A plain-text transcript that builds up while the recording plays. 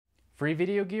Free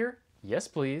video gear? Yes,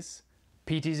 please.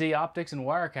 PTZOptics and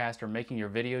Wirecast are making your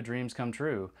video dreams come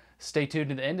true. Stay tuned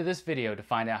to the end of this video to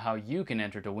find out how you can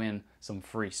enter to win some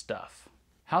free stuff.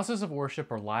 Houses of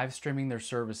worship are live streaming their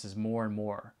services more and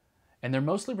more, and they're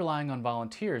mostly relying on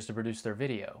volunteers to produce their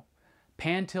video.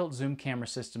 Pan tilt zoom camera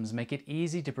systems make it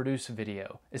easy to produce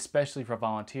video, especially for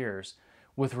volunteers,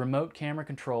 with remote camera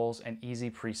controls and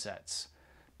easy presets.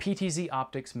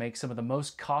 PTZOptics makes some of the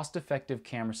most cost-effective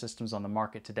camera systems on the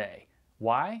market today.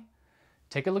 Why?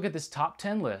 Take a look at this top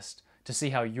 10 list to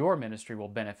see how your ministry will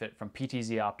benefit from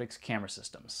PTZOptics camera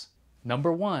systems.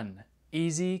 Number 1.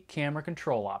 Easy camera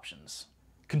control options.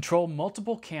 Control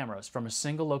multiple cameras from a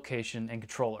single location and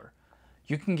controller.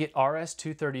 You can get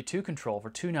RS-232 control for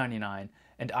 $299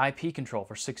 and IP control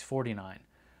for $649.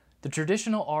 The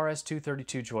traditional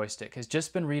RS-232 joystick has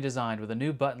just been redesigned with a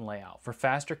new button layout for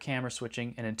faster camera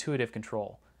switching and intuitive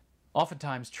control.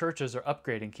 Oftentimes, churches are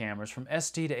upgrading cameras from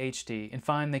SD to HD and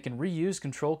find they can reuse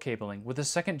control cabling with a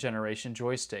second-generation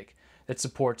joystick that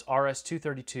supports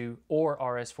RS-232 or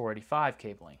RS-485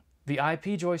 cabling. The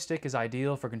IP joystick is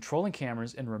ideal for controlling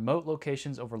cameras in remote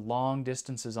locations over long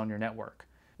distances on your network.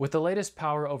 With the latest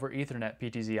Power over Ethernet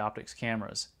PTZOptics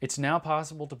cameras, it's now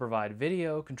possible to provide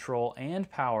video, control,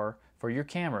 and power for your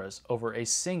cameras over a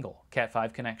single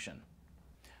Cat5 connection.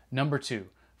 Number 2.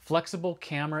 Flexible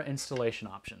camera installation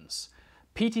options.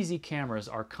 PTZ cameras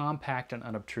are compact and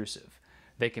unobtrusive.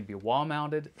 They can be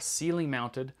wall-mounted,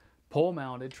 ceiling-mounted,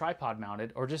 pole-mounted,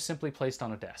 tripod-mounted, or just simply placed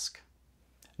on a desk.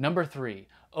 Number 3.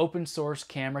 Open source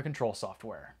camera control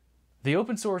software. The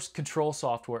open source control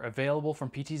software available from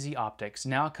PTZOptics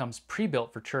now comes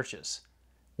pre-built for churches.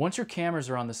 Once your cameras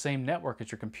are on the same network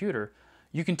as your computer,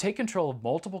 you can take control of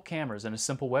multiple cameras in a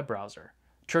simple web browser.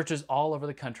 Churches all over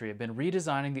the country have been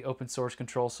redesigning the open source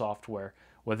control software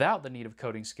without the need of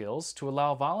coding skills to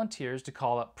allow volunteers to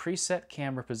call up preset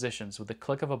camera positions with the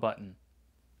click of a button.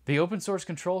 The open source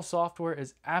control software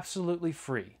is absolutely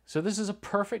free, so this is a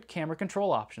perfect camera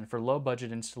control option for low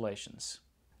budget installations.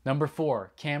 Number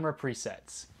 4. Camera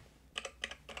presets.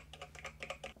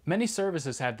 Many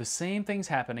services have the same things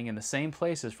happening in the same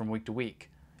places from week to week.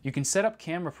 You can set up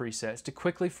camera presets to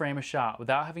quickly frame a shot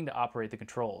without having to operate the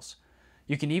controls.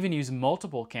 You can even use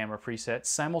multiple camera presets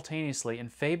simultaneously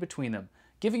and fade between them,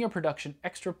 giving your production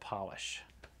extra polish.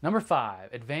 Number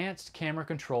 5. Advanced camera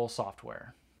control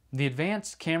software. The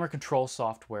advanced camera control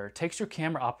software takes your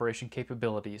camera operation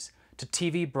capabilities to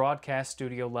TV broadcast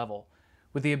studio level,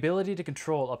 with the ability to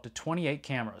control up to 28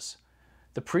 cameras.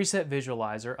 The preset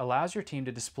visualizer allows your team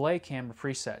to display camera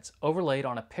presets overlaid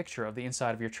on a picture of the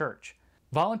inside of your church.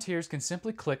 Volunteers can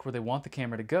simply click where they want the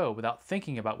camera to go without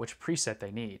thinking about which preset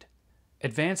they need.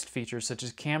 Advanced features such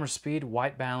as camera speed,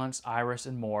 white balance, iris,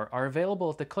 and more are available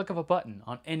at the click of a button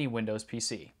on any Windows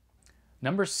PC.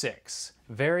 Number 6.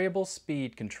 Variable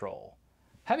speed control.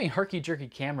 Having herky-jerky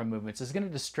camera movements is going to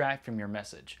distract from your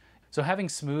message, so having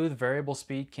smooth variable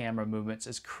speed camera movements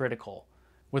is critical.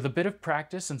 With a bit of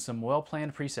practice and some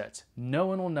well-planned presets, no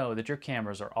one will know that your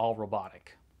cameras are all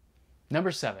robotic.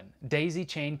 Number 7. Daisy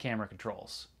chain camera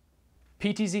controls.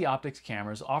 PTZOptics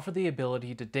cameras offer the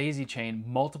ability to daisy chain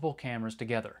multiple cameras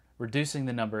together, reducing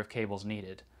the number of cables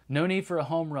needed. No need for a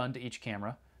home run to each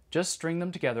camera, just string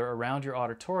them together around your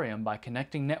auditorium by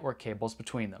connecting network cables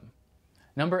between them.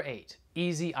 Number 8.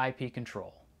 Easy IP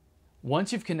control.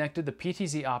 Once you've connected the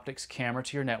PTZOptics camera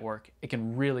to your network, it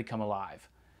can really come alive.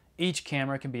 Each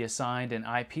camera can be assigned an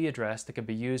IP address that can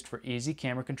be used for easy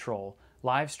camera control,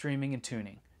 live streaming, and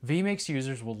tuning. vMix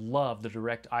users will love the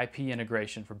direct IP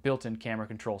integration for built-in camera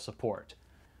control support.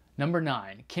 Number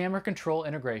 9. Camera control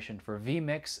integration for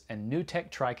vMix and NewTek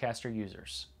Tricaster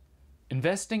users.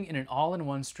 Investing in an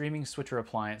all-in-one streaming switcher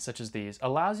appliance such as these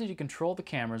allows you to control the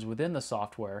cameras within the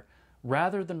software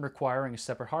rather than requiring a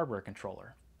separate hardware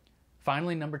controller.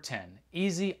 Finally, number 10.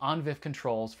 Easy ONVIF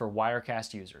Controls for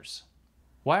Wirecast users.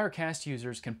 Wirecast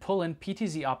users can pull in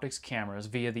PTZOptics cameras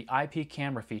via the IP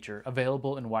camera feature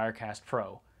available in Wirecast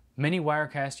Pro. Many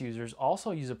Wirecast users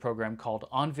also use a program called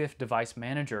ONVIF Device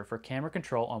Manager for camera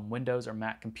control on Windows or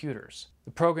Mac computers.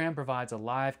 The program provides a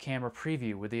live camera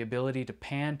preview with the ability to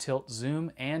pan, tilt,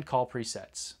 zoom, and call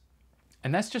presets.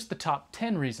 And that's just the top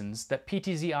 10 reasons that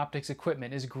PTZOptics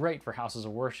equipment is great for houses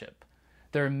of worship.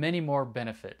 There are many more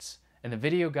benefits, and the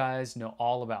video guys know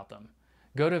all about them.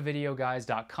 Go to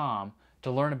videoguys.com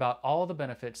to learn about all the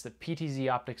benefits that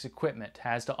PTZOptics equipment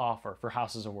has to offer for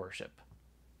houses of worship.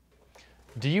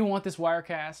 Do you want this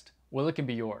Wirecast? Well, it can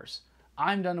be yours.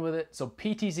 I'm done with it, so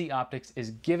PTZOptics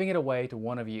is giving it away to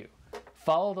one of you.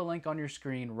 Follow the link on your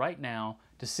screen right now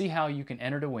to see how you can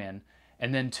enter to win,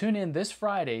 and then tune in this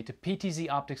Friday to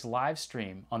PTZOptics live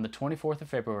stream on the 24th of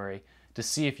February to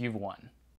see if you've won.